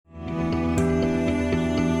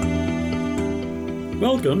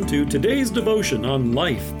Welcome to today's devotion on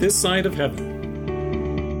life this side of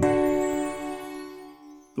heaven.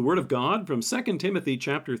 The Word of God from 2 Timothy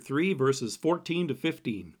chapter 3, verses 14 to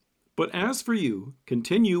 15. But as for you,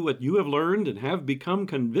 continue what you have learned and have become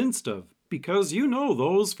convinced of, because you know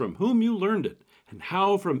those from whom you learned it, and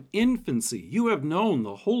how from infancy you have known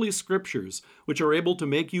the Holy Scriptures, which are able to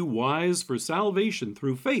make you wise for salvation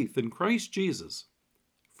through faith in Christ Jesus.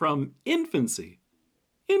 From infancy.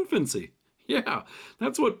 Infancy. Yeah,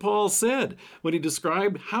 that's what Paul said when he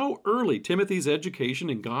described how early Timothy's education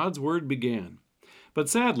in God's Word began. But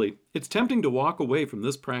sadly, it's tempting to walk away from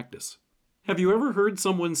this practice. Have you ever heard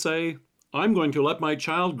someone say, "I'm going to let my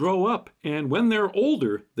child grow up, and when they're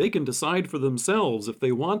older, they can decide for themselves if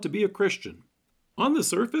they want to be a Christian"? On the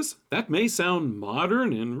surface, that may sound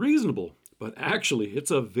modern and reasonable, but actually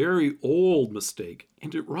it's a very old mistake,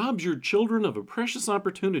 and it robs your children of a precious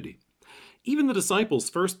opportunity. Even the disciples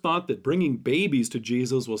first thought that bringing babies to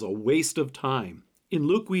Jesus was a waste of time. In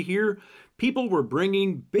Luke we hear, people were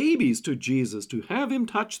bringing babies to Jesus to have him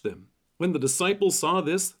touch them. When the disciples saw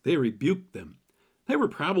this, they rebuked them. They were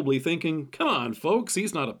probably thinking, "Come on, folks,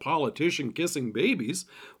 he's not a politician kissing babies.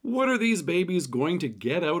 What are these babies going to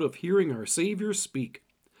get out of hearing our Savior speak?"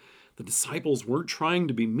 The disciples weren't trying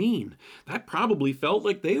to be mean. That probably felt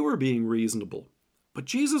like they were being reasonable. But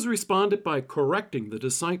Jesus responded by correcting the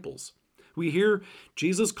disciples. We hear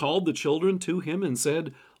Jesus called the children to him and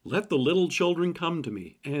said, "Let the little children come to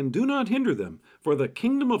me, and do not hinder them, for the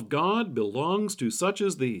kingdom of God belongs to such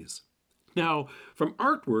as these." Now, from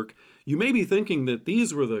artwork, you may be thinking that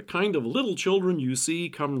these were the kind of little children you see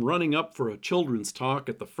come running up for a children's talk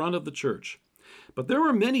at the front of the church. But there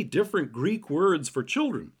are many different Greek words for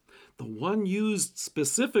children. The one used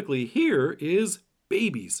specifically here is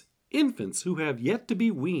babies, infants who have yet to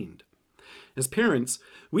be weaned. As parents,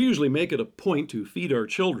 we usually make it a point to feed our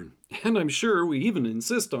children, and I'm sure we even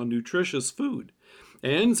insist on nutritious food.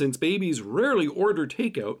 And since babies rarely order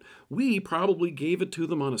takeout, we probably gave it to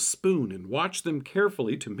them on a spoon and watched them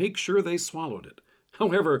carefully to make sure they swallowed it.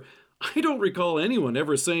 However, I don't recall anyone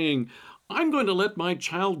ever saying, "I'm going to let my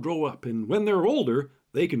child grow up, and when they're older,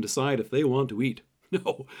 they can decide if they want to eat."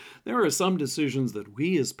 No, there are some decisions that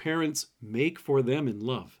we as parents make for them in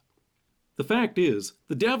love. The fact is,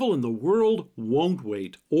 the devil and the world won't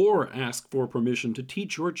wait or ask for permission to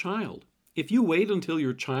teach your child. If you wait until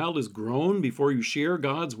your child is grown before you share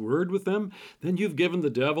God's Word with them, then you've given the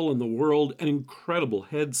devil and the world an incredible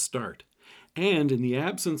head start. And in the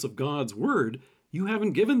absence of God's Word, you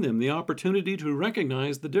haven't given them the opportunity to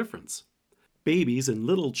recognize the difference. Babies and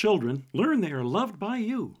little children learn they are loved by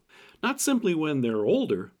you, not simply when they're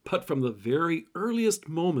older, but from the very earliest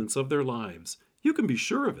moments of their lives. You can be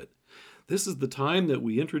sure of it. This is the time that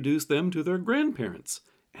we introduce them to their grandparents,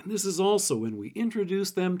 and this is also when we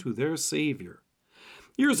introduce them to their Savior.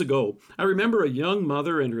 Years ago, I remember a young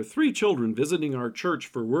mother and her 3 children visiting our church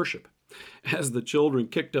for worship. As the children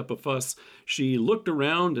kicked up a fuss, she looked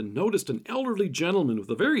around and noticed an elderly gentleman with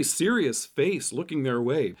a very serious face looking their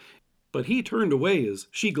way, but he turned away as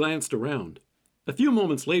she glanced around. A few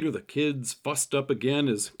moments later, the kids fussed up again,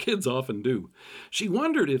 as kids often do. She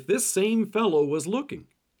wondered if this same fellow was looking.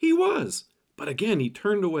 He was, but again he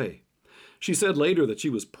turned away. She said later that she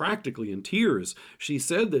was practically in tears. She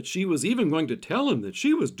said that she was even going to tell him that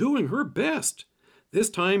she was doing her best. This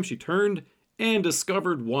time she turned and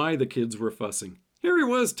discovered why the kids were fussing. Here he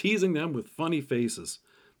was teasing them with funny faces.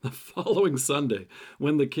 The following Sunday,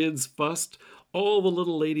 when the kids fussed, all the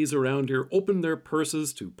little ladies around here opened their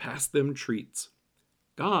purses to pass them treats.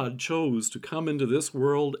 God chose to come into this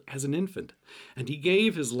world as an infant, and he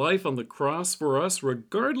gave his life on the cross for us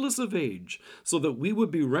regardless of age, so that we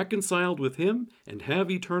would be reconciled with him and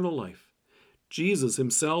have eternal life. Jesus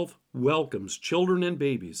himself welcomes children and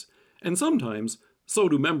babies, and sometimes so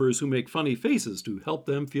do members who make funny faces to help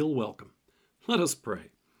them feel welcome. Let us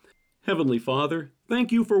pray. Heavenly Father,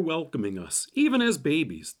 thank you for welcoming us, even as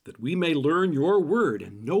babies, that we may learn your word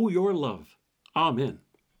and know your love. Amen.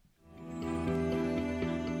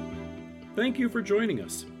 Thank you for joining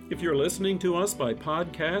us. If you're listening to us by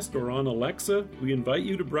podcast or on Alexa, we invite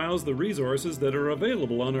you to browse the resources that are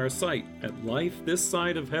available on our site at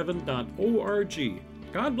lifethissideofheaven.org.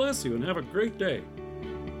 God bless you and have a great day.